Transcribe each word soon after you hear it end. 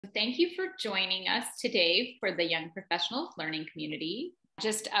Thank you for joining us today for the Young Professionals Learning Community.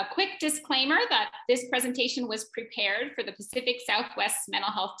 Just a quick disclaimer that this presentation was prepared for the Pacific Southwest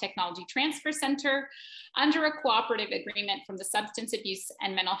Mental Health Technology Transfer Center under a cooperative agreement from the Substance Abuse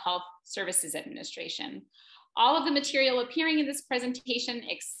and Mental Health Services Administration. All of the material appearing in this presentation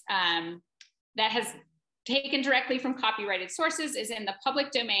that has taken directly from copyrighted sources is in the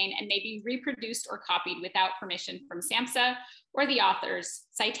public domain and may be reproduced or copied without permission from SAMHSA or the authors.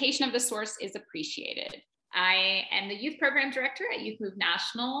 Citation of the source is appreciated. I am the Youth Program Director at Youth Move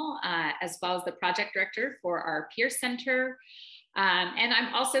National, as well as the Project Director for our Peer Center. And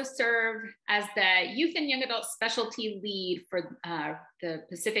I'm also serve as the Youth and Young Adult Specialty Lead for the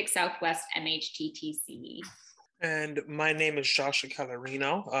Pacific Southwest MHTTC. And my name is Joshua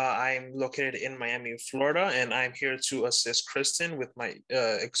Calorino. I'm located in Miami, Florida, and I'm here to assist Kristen with my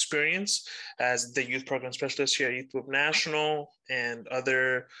experience as the youth program specialist here at Youth Move National and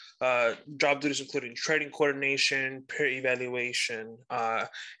other job duties, including training coordination, peer evaluation,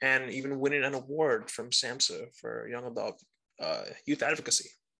 and even winning an award from SAMHSA for young adult youth advocacy.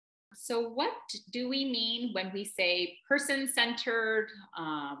 So what do we mean when we say person-centered?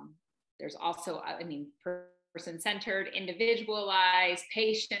 There's also, person-centered, individualized,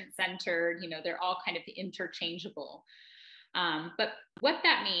 patient-centered, they're all kind of interchangeable. But what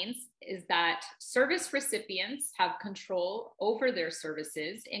that means is that service recipients have control over their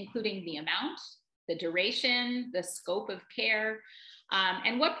services, including the amount, the duration, the scope of care,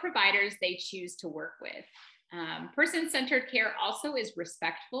 and what providers they choose to work with. Person-centered care also is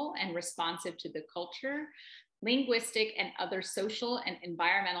respectful and responsive to the culture, linguistic, and other social and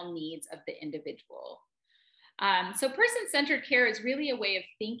environmental needs of the individual. So person-centered care is really a way of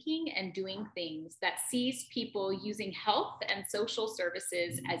thinking and doing things that sees people using health and social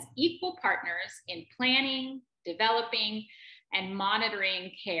services as equal partners in planning, developing, and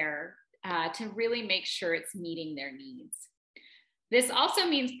monitoring care to really make sure it's meeting their needs. This also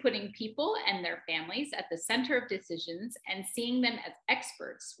means putting people and their families at the center of decisions and seeing them as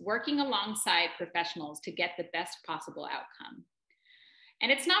experts, working alongside professionals to get the best possible outcome.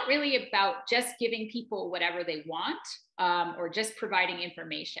 And it's not really about just giving people whatever they want or just providing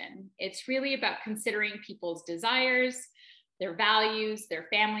information. It's really about considering people's desires, their values, their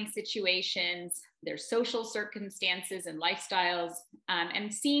family situations, their social circumstances and lifestyles,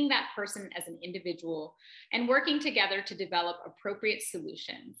 and seeing that person as an individual and working together to develop appropriate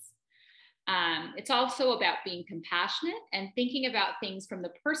solutions. It's also about being compassionate and thinking about things from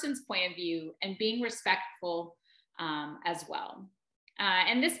the person's point of view and being respectful as well.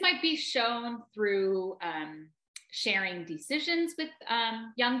 And this might be shown through sharing decisions with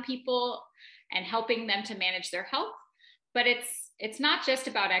young people and helping them to manage their health. But it's not just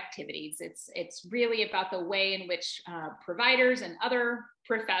about activities. It's really about the way in which providers and other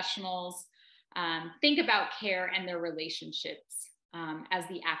professionals think about care and their relationships as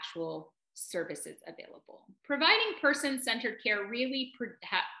the actual services available. Providing person-centered care really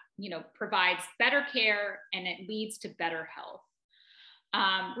provides better care, and it leads to better health.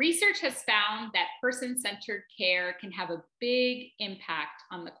 Research has found that person-centered care can have a big impact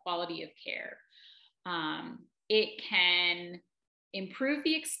on the quality of care. It can improve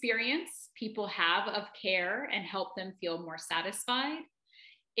the experience people have of care and help them feel more satisfied.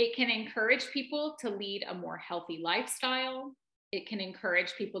 It can encourage people to lead a more healthy lifestyle. It can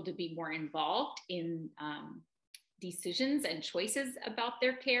encourage people to be more involved in decisions and choices about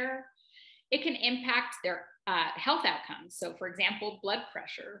their care. It can impact their health outcomes. So for example, blood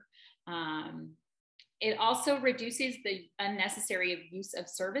pressure. It also reduces the unnecessary use of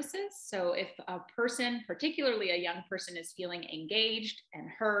services. So if a person, particularly a young person, is feeling engaged and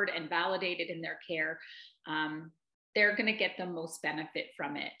heard and validated in their care, they're going to get the most benefit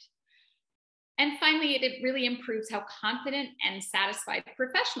from it. And finally, it really improves how confident and satisfied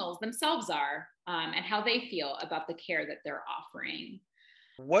professionals themselves are and how they feel about the care that they're offering.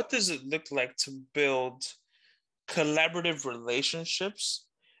 What does it look like to build collaborative relationships,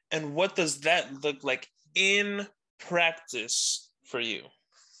 and what does that look like in practice for you?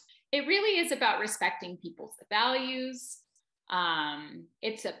 It really is about respecting people's values.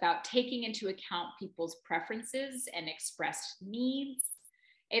 It's about taking into account people's preferences and expressed needs.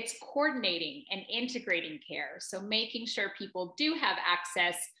 It's coordinating and integrating care. So making sure people do have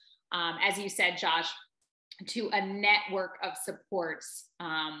access, as you said, Josh, to a network of supports,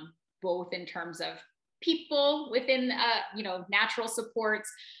 both in terms of people within, natural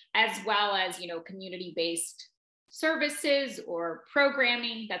supports, as well as, community-based services or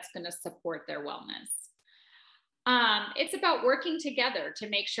programming that's going to support their wellness. It's about working together to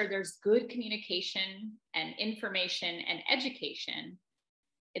make sure there's good communication and information and education.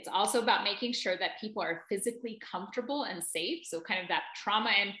 It's also about making sure that people are physically comfortable and safe. So kind of that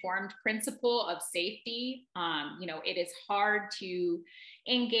trauma-informed principle of safety. It is hard to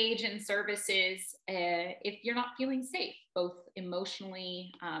engage in services if you're not feeling safe, both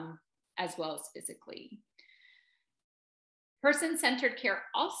emotionally as well as physically. Person-centered care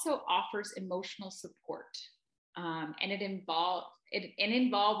also offers emotional support, and it involves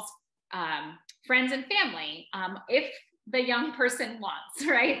friends and family if the young person wants,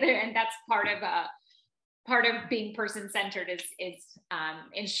 right? And that's part of being person-centered is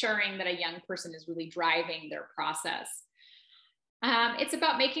ensuring that a young person is really driving their process. It's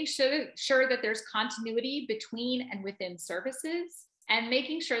about making sure that there's continuity between and within services, and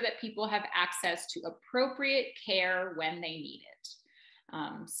making sure that people have access to appropriate care when they need it.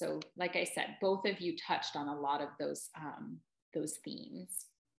 So like I said, both of you touched on a lot of those themes.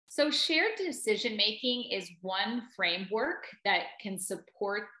 So shared decision-making is one framework that can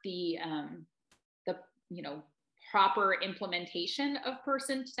support the proper implementation of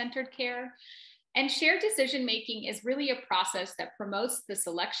person-centered care. And shared decision-making is really a process that promotes the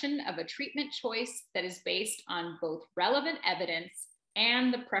selection of a treatment choice that is based on both relevant evidence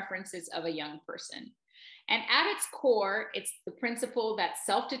and the preferences of a young person. And at its core, it's the principle that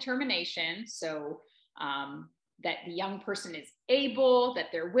self-determination, so that the young person is able,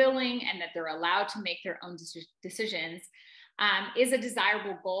 that they're willing, and that they're allowed to make their own decisions, is a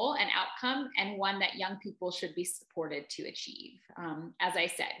desirable goal and outcome, and one that young people should be supported to achieve. As I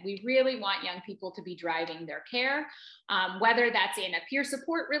said, we really want young people to be driving their care, whether that's in a peer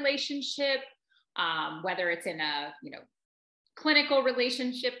support relationship, whether it's in a clinical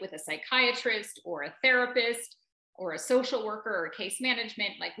relationship with a psychiatrist or a therapist or a social worker or case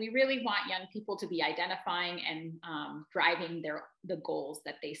management. Like, we really want young people to be identifying and driving the goals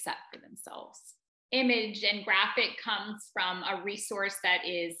that they set for themselves. Image and graphic comes from a resource that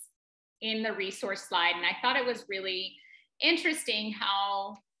is in the resource slide. And I thought it was really interesting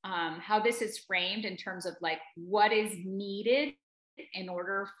how this is framed in terms of like what is needed in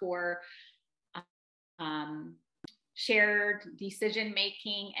order for shared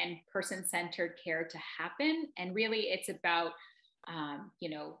decision-making and person-centered care to happen. And really it's about,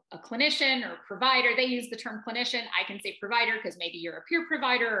 a clinician or provider. They use the term clinician. I can say provider because maybe you're a peer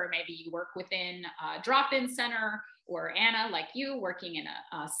provider, or maybe you work within a drop-in center, or Anna, like you, working in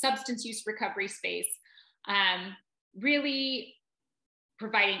a substance use recovery space. Really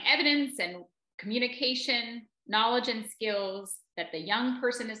providing evidence and communication, knowledge and skills that the young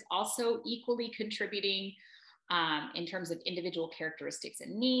person is also equally contributing in terms of individual characteristics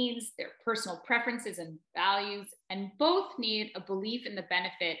and needs, their personal preferences and values, and both need a belief in the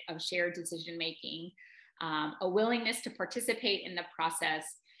benefit of shared decision-making, a willingness to participate in the process,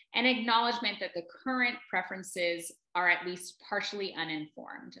 and acknowledgement that the current preferences are at least partially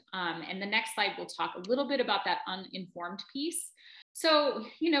uninformed. And the next slide will talk a little bit about that uninformed piece. So,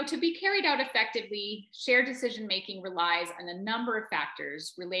 to be carried out effectively, shared decision-making relies on a number of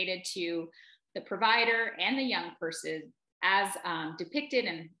factors related to the provider and the young person, as depicted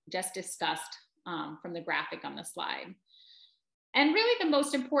and just discussed from the graphic on the slide. And really the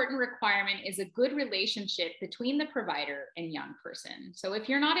most important requirement is a good relationship between the provider and young person. So if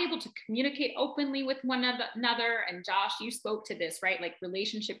you're not able to communicate openly with one another, and Josh, you spoke to this, right? Like,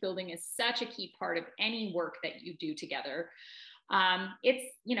 relationship building is such a key part of any work that you do together.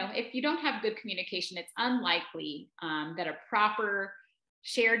 If you don't have good communication, it's unlikely that a proper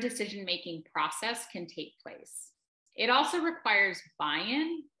shared decision-making process can take place. It also requires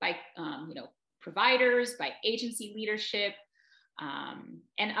buy-in by providers, by agency leadership,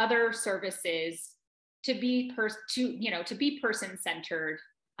 and other services to be person-centered,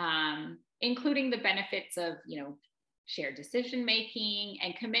 including the benefits of shared decision-making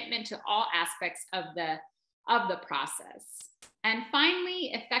and commitment to all aspects of the process. And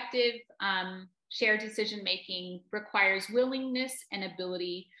finally, effective shared decision-making requires willingness and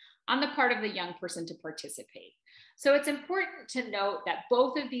ability on the part of the young person to participate. So it's important to note that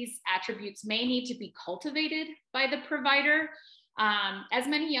both of these attributes may need to be cultivated by the provider, as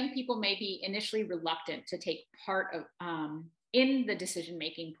many young people may be initially reluctant to take part of in the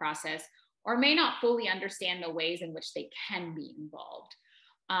decision-making process, or may not fully understand the ways in which they can be involved.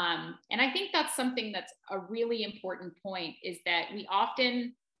 And I think that's something that's a really important point, is that we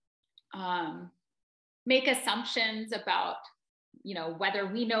often make assumptions about, whether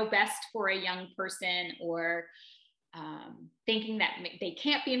we know best for a young person, or thinking that they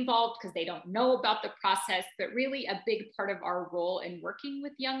can't be involved because they don't know about the process. But really a big part of our role in working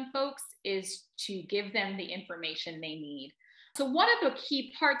with young folks is to give them the information they need. So one of the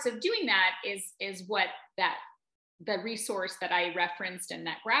key parts of doing that is what that the resource that I referenced in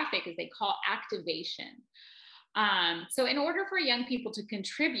that graphic is they call activation. So in order for young people to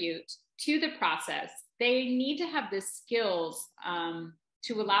contribute to the process, they need to have the skills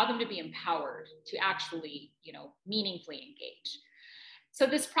to allow them to be empowered to actually, meaningfully engage. So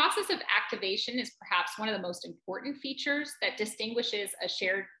this process of activation is perhaps one of the most important features that distinguishes a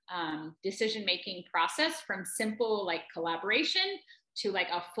shared decision-making process from simple like collaboration to like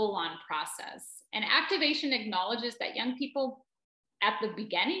a full-on process. And activation acknowledges that young people at the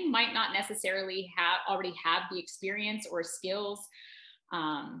beginning might not necessarily already have the experience or skills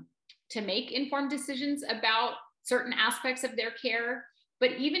to make informed decisions about certain aspects of their care.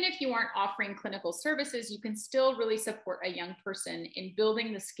 But even if you aren't offering clinical services, you can still really support a young person in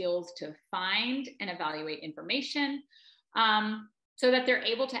building the skills to find and evaluate information so that they're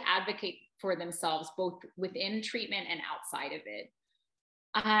able to advocate for themselves, both within treatment and outside of it.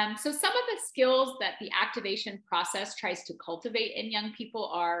 So some of the skills that the activation process tries to cultivate in young people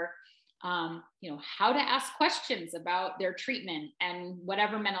are, how to ask questions about their treatment and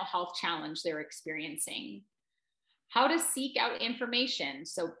whatever mental health challenge they're experiencing. How to seek out information.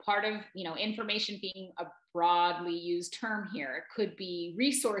 So part of, information being a broadly used term here. It could be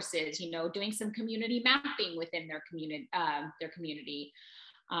resources, doing some community mapping within their community,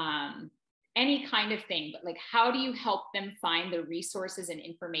 any kind of thing. But like, how do you help them find the resources and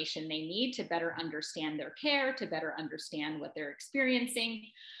information they need to better understand their care, to better understand what they're experiencing?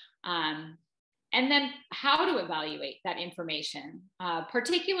 And then how to evaluate that information,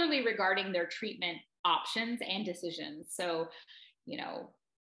 particularly regarding their treatment options and decisions. So,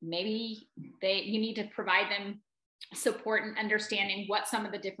 maybe you need to provide them support in understanding what some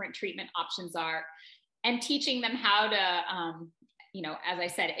of the different treatment options are and teaching them how to, as I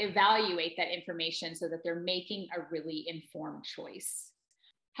said, evaluate that information so that they're making a really informed choice.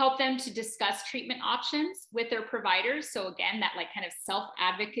 Help them to discuss treatment options with their providers. So again, that like kind of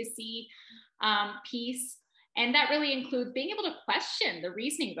self-advocacy piece. And that really includes being able to question the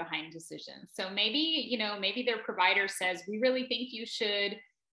reasoning behind decisions. So maybe, maybe their provider says, we really think you should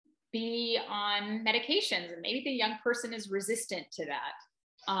be on medications. And maybe the young person is resistant to that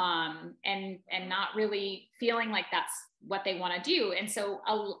and not really feeling like that's what they want to do. And so,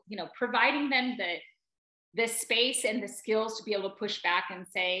 providing them the space and the skills to be able to push back and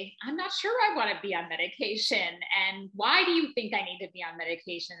say, I'm not sure I want to be on medication. And why do you think I need to be on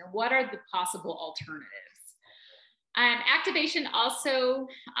medication? And what are the possible alternatives? Activation also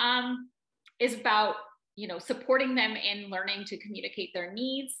is about, supporting them in learning to communicate their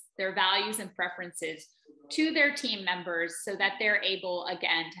needs, their values and preferences to their team members so that they're able,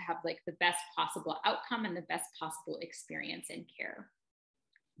 again, to have like the best possible outcome and the best possible experience in care.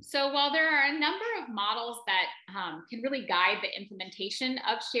 So while there are a number of models that can really guide the implementation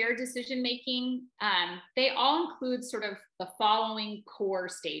of shared decision-making, they all include sort of the following core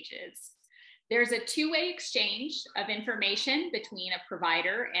stages. There's a two-way exchange of information between a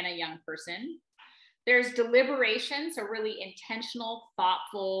provider and a young person. There's deliberation, so really intentional,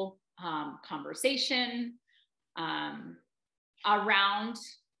 thoughtful conversation around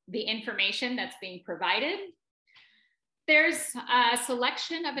the information that's being provided. There's a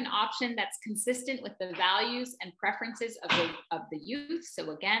selection of an option that's consistent with the values and preferences of the youth. So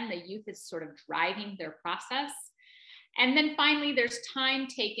again, the youth is sort of driving their process. And then finally, there's time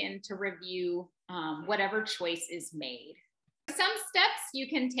taken to review whatever choice is made. Some steps you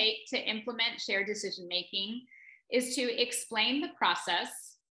can take to implement shared decision-making is to explain the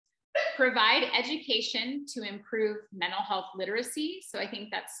process, provide education to improve mental health literacy. So I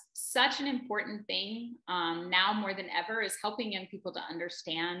think that's such an important thing now more than ever, is helping young people to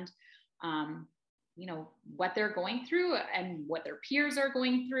understand, what they're going through and what their peers are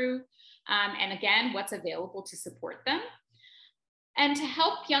going through. And again, what's available to support them. And to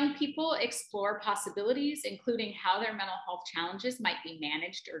help young people explore possibilities, including how their mental health challenges might be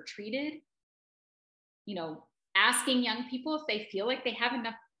managed or treated. Asking young people if they feel like they have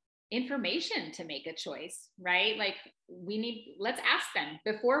enough information to make a choice, right? Like let's ask them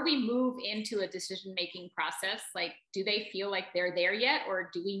before we move into a decision-making process, like, do they feel like they're there yet? Or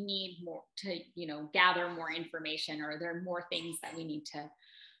do we need more to, gather more information? Or are there more things that we need to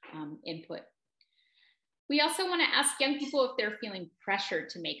input? We also want to ask young people if they're feeling pressured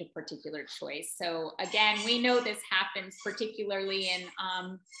to make a particular choice. So again, we know this happens particularly in,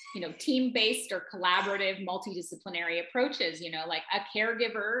 team-based or collaborative multidisciplinary approaches. Like a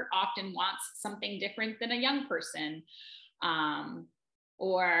caregiver often wants something different than a young person,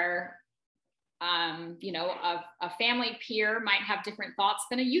 or a family peer might have different thoughts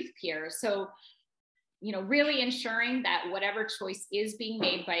than a youth peer. So really ensuring that whatever choice is being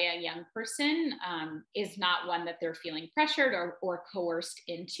made by a young person is not one that they're feeling pressured or coerced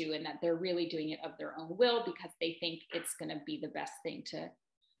into, and that they're really doing it of their own will because they think it's going to be the best thing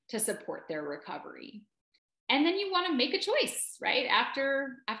to support their recovery. And then you want to make a choice, right?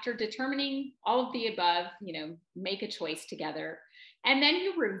 After determining all of the above, make a choice together. And then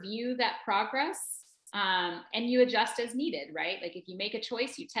you review that progress and you adjust as needed, right? Like if you make a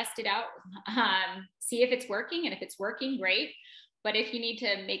choice, you test it out, see if it's working. And if it's working, great. But if you need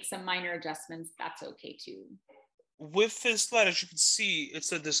to make some minor adjustments, that's okay too. With this slide, as you can see,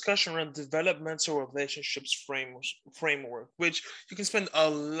 it's a discussion around developmental relationships framework, which you can spend a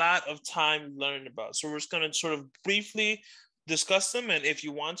lot of time learning about. So we're just going to sort of briefly discuss them. And if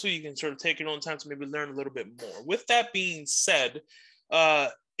you want to, you can sort of take your own time to maybe learn a little bit more. With that being said,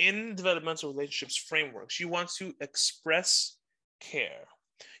 in developmental relationships frameworks, you want to express care.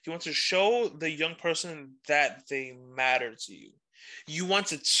 You want to show the young person that they matter to you. You want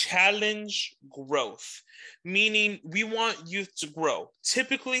to challenge growth, meaning we want youth to grow.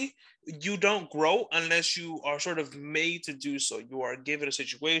 Typically, you don't grow unless you are sort of made to do so. You are given a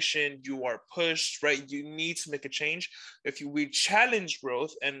situation, you are pushed, right? You need to make a change. We challenge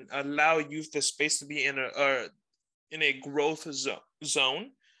growth and allow youth the space to be in a growth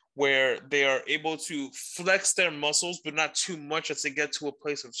zone, where they are able to flex their muscles, but not too much as they get to a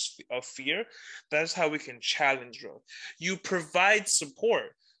place of fear. That's how we can challenge growth. You provide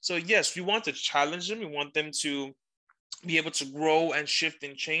support. So yes, we want to challenge them. We want them to be able to grow and shift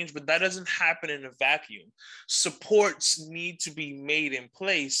and change, but that doesn't happen in a vacuum. Supports need to be made in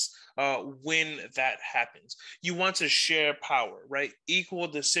place when that happens. You want to share power, right? Equal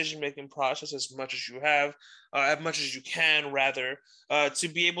decision-making process as much as you can, to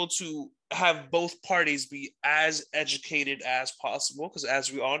be able to have both parties be as educated as possible, because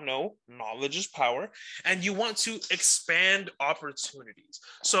as we all know, knowledge is power. And you want to expand opportunities.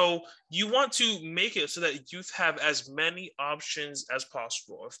 So you want to make it so that youth have as many options as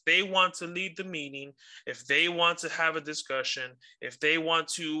possible. If they want to lead the meeting, if they want to have a discussion, if they want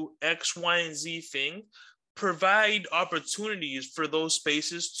to X, Y, and Z thing, provide opportunities for those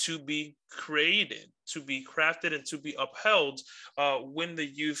spaces to be created, to be crafted, and to be upheld when the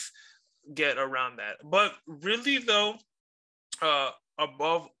youth get around that. But really though,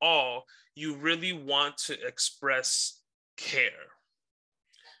 above all, you really want to express care.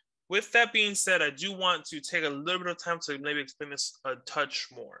 With that being said, I do want to take a little bit of time to maybe explain this a touch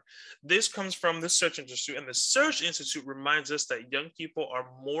more. This comes from the Search Institute, and the Search Institute reminds us that young people are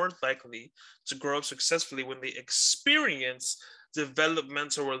more likely to grow up successfully when they experience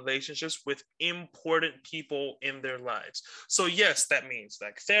developmental relationships with important people in their lives. So yes, that means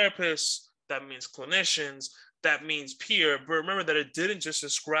like therapists, that means clinicians, that means peer, but remember that it didn't just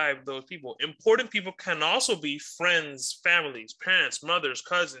describe those people. Important people can also be friends, families, parents, mothers,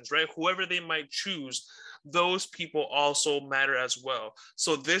 cousins, right? Whoever they might choose, those people also matter as well.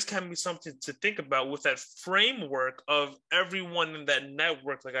 So this can be something to think about with that framework of everyone in that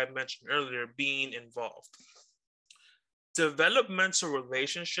network, like I mentioned earlier, being involved. Developmental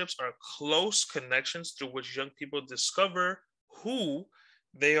relationships are close connections through which young people discover who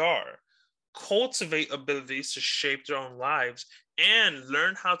they are, cultivate abilities to shape their own lives, and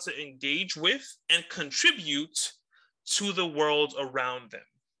learn how to engage with and contribute to the world around them.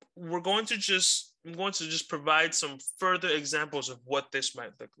 I'm going to just provide some further examples of what this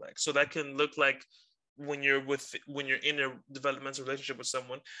might look like. So that can look like when you're in a developmental relationship with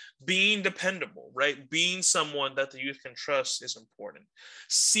someone, being dependable, right? Being someone that the youth can trust is important.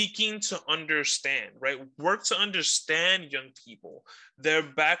 Seeking to understand, right? Work to understand young people, their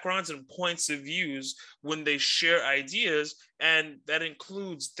backgrounds and points of views when they share ideas, and that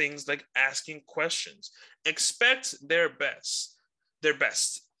includes things like asking questions. Expect their best.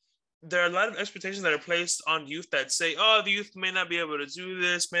 There are a lot of expectations that are placed on youth that say, oh, the youth may not be able to do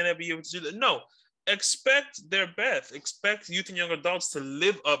this, may not be able to do that. No, expect their best. Expect youth and young adults to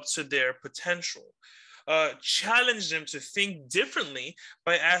live up to their potential. Challenge them to think differently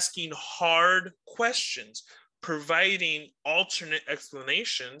by asking hard questions, providing alternate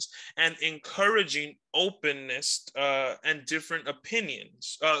explanations, and encouraging openness and different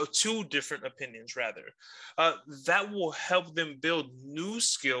opinions, to different opinions rather. That will help them build new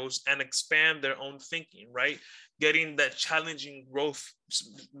skills and expand their own thinking, right? Getting that challenging growth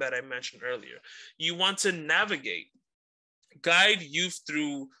that I mentioned earlier. You want to navigate. guide youth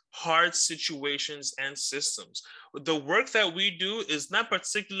through hard situations and systems. The work that we do is not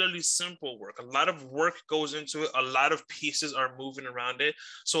particularly simple work. A lot of work goes into it. A lot of pieces are moving around it.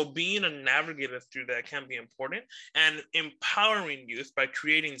 So being a navigator through that can be important, and empowering youth by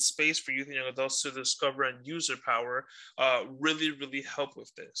creating space for youth and young adults to discover and use their power really, really help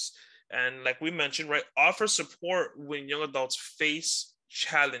with this. And like we mentioned, right, offer support when young adults face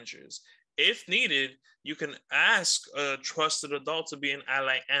challenges. If needed, you can ask a trusted adult to be an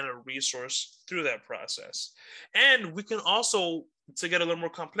ally and a resource through that process. And we can also, to get a little more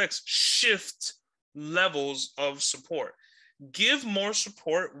complex, shift levels of support. Give more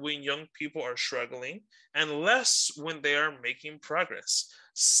support when young people are struggling and less when they are making progress.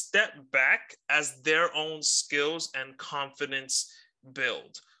 Step back as their own skills and confidence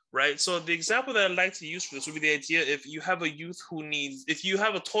build. Right. So the example that I'd like to use for this would be the idea, if you have a youth who needs, if you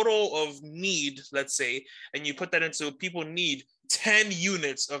have a total of need, let's say, and you put that into people need 10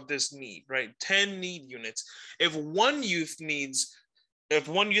 units of this need, right? 10 need units. If one youth needs, if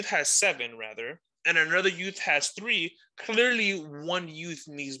one youth has 7 rather, and another youth has 3, clearly one youth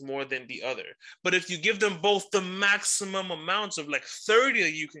needs more than the other. But if you give them both the maximum amounts of like 30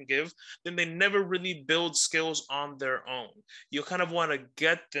 that you can give, then they never really build skills on their own. You kind of want to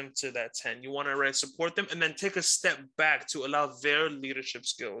get them to that 10. You want to right, support them and then take a step back to allow their leadership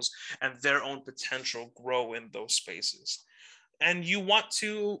skills and their own potential grow in those spaces. And you want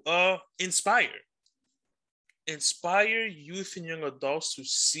to inspire youth and young adults to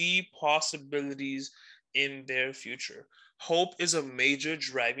see possibilities in their future. Hope is a major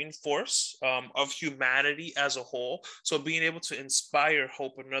driving force of humanity as a whole. So being able to inspire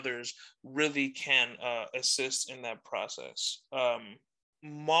hope in others really can assist in that process.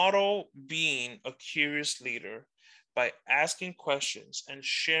 Model being a curious leader by asking questions and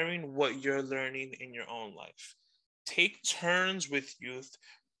sharing what you're learning in your own life. Take turns with youth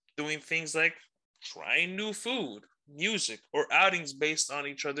doing things like trying new food, music, or outings based on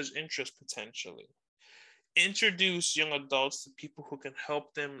each other's interests potentially. Introduce young adults to people who can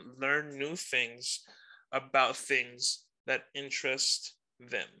help them learn new things about things that interest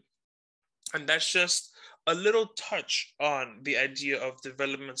them. And that's just a little touch on the idea of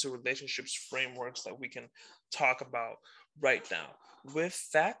developmental relationships frameworks that we can talk about right now. With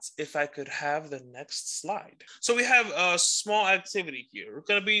that, if I could have the next slide. So we have a small activity here. It's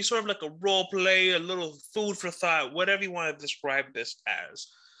going to be sort of like a role play, a little food for thought, whatever you want to describe this as.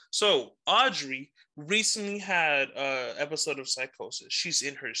 So Audrey recently had an episode of psychosis. She's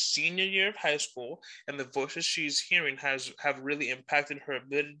in her senior year of high school, and the voices she's hearing have really impacted her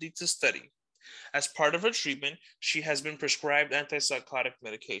ability to study. As part of her treatment, she has been prescribed antipsychotic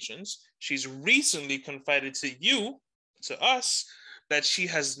medications. She's recently confided to us, that she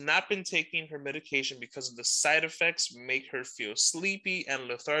has not been taking her medication because of the side effects make her feel sleepy and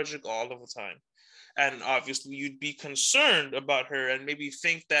lethargic all of the time. And obviously, you'd be concerned about her and maybe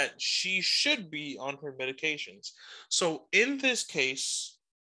think that she should be on her medications. So, in this case,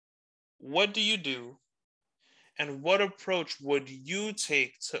 what do you do? And what approach would you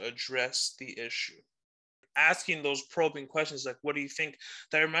take to address the issue? Asking those probing questions, like, what do you think?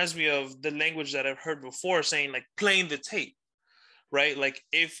 That reminds me of the language that I've heard before, saying like playing the tape, right? Like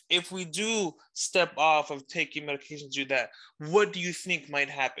if we do step off of taking medications, do that, what do you think might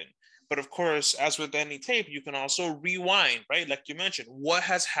happen? But of course, as with any tape, you can also rewind, right? Like you mentioned, what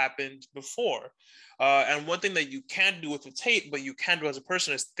has happened before? And one thing that you can't do with a tape, but you can do as a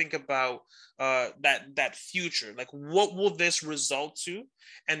person, is think about that future. Like, what will this result to?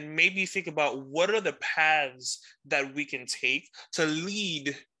 And maybe think about what are the paths that we can take to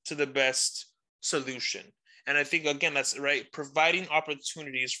lead to the best solution. And I think, again, that's right, providing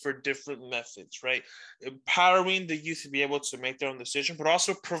opportunities for different methods, right? Empowering the youth to be able to make their own decision, but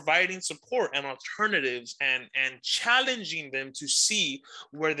also providing support and alternatives and challenging them to see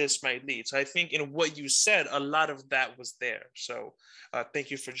where this might lead. So I think in what you said, a lot of that was there. So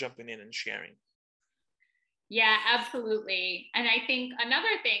thank you for jumping in and sharing. Yeah, absolutely. And I think another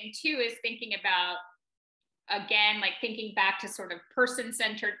thing too is thinking about, again, like thinking back to sort of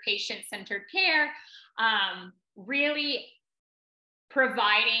person-centered, patient-centered care, really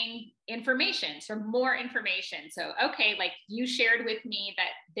providing information, so more information. So, okay, like you shared with me that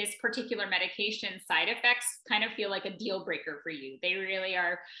this particular medication side effects kind of feel like a deal breaker for you. They really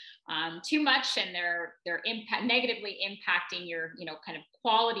are too much, and they're negatively impacting your, kind of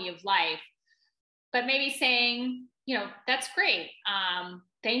quality of life. But maybe saying, that's great.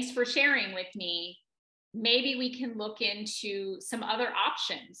 Thanks for sharing with me. Maybe we can look into some other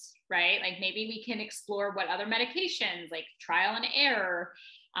options, right? Like maybe we can explore what other medications, like trial and error,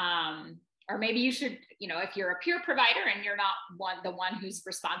 or maybe you should, if you're a peer provider and you're not the one who's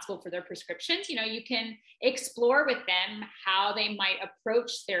responsible for their prescriptions, you can explore with them how they might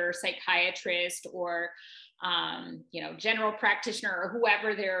approach their psychiatrist or, general practitioner or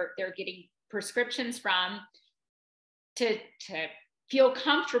whoever they're getting prescriptions from, to feel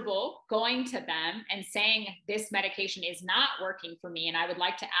comfortable going to them and saying, this medication is not working for me and I would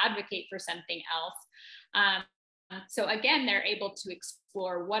like to advocate for something else. So again, they're able to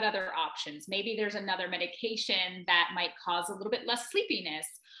explore what other options. Maybe there's another medication that might cause a little bit less sleepiness,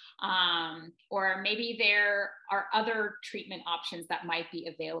 or maybe there are other treatment options that might be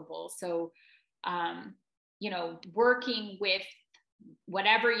available. So, working with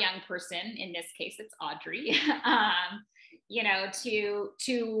whatever young person, in this case, it's Audrey,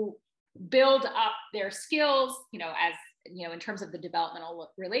 to build up their skills, as in terms of the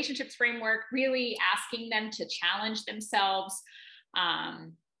developmental relationships framework, really asking them to challenge themselves,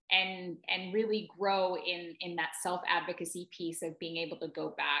 and really grow in that self-advocacy piece of being able to go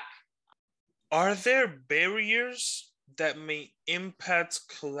back. Are there barriers that may impact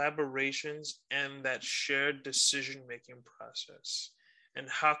collaborations and that shared decision-making process? And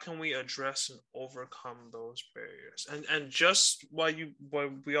how can we address and overcome those barriers? And just while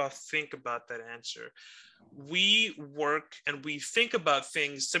we all think about that answer, we work and we think about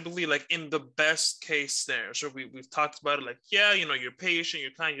things typically like in the best case scenario. So we've talked about it like, yeah, you're patient,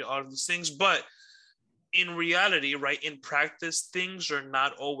 you're kind, you're all of these things, but in reality, right, in practice, things are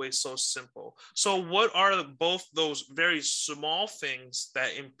not always so simple. So what are both those very small things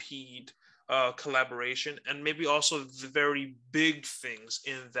that impede collaboration, and maybe also the very big things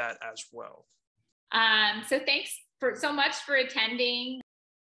in that as well? So thanks so much for attending.